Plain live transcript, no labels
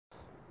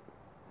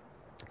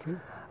Okay.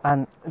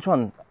 And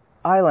John,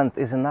 island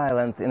is an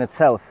island in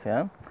itself,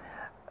 yeah?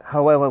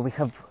 However, we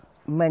have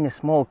many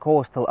small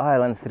coastal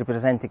islands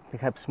representing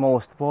perhaps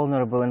most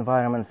vulnerable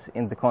environments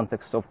in the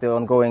context of the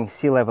ongoing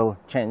sea level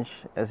change,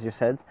 as you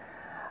said.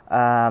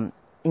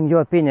 In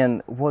your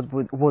opinion, what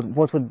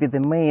would be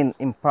the main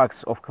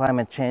impacts of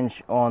climate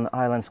change on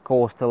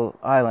coastal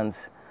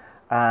islands,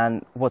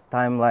 and what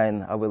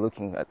timeline are we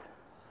looking at?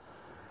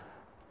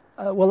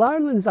 Well,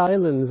 Ireland's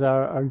islands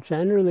are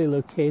generally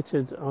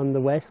located on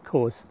the west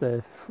coast,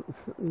 the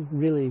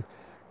really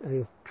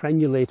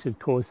crenulated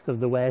coast of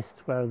the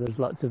west, where there's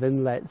lots of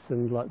inlets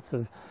and lots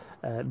of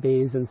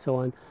bays and so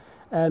on.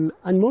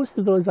 And most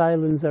of those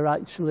islands are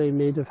actually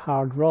made of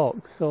hard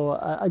rock, so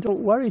I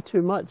don't worry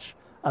too much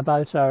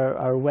about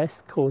our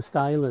west coast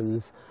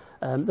islands.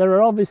 There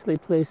are obviously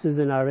places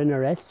in our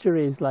inner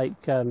estuaries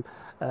like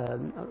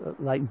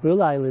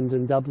Bull Island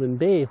and Dublin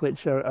Bay,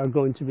 which are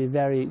going to be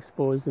very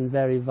exposed and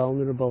very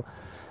vulnerable.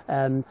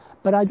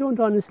 But I don't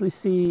honestly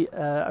see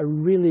a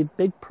really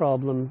big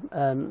problem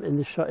in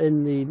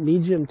the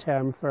medium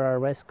term for our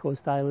west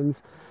coast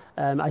islands.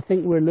 I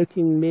think we're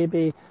looking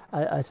maybe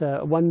at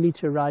a 1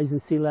 metre rise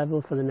in sea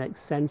level for the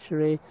next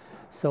century.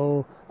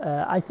 So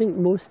I think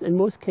in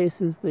most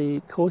cases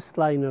the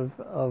coastline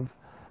of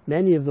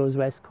many of those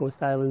west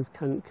coast islands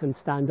can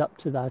stand up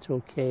to that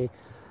okay.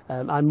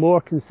 I'm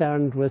more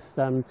concerned with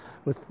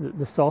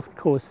the soft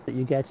coast that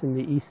you get in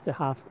the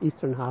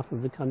eastern half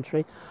of the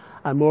country.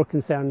 I'm more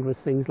concerned with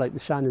things like the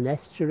Shannon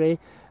Estuary,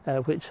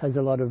 which has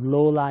a lot of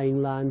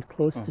low-lying land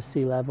close to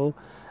sea level.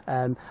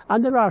 And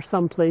there are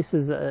some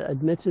places,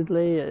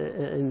 admittedly,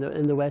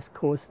 in the west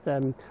coast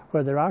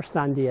where there are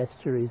sandy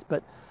estuaries.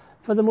 But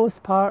for the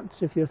most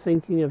part, if you're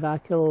thinking of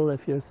Achill,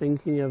 if you're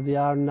thinking of the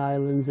Aran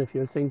Islands, if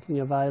you're thinking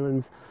of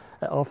islands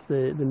off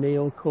the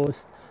Mayo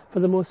coast, for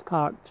the most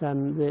part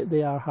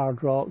they are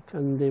hard rock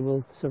and they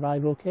will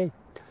survive okay.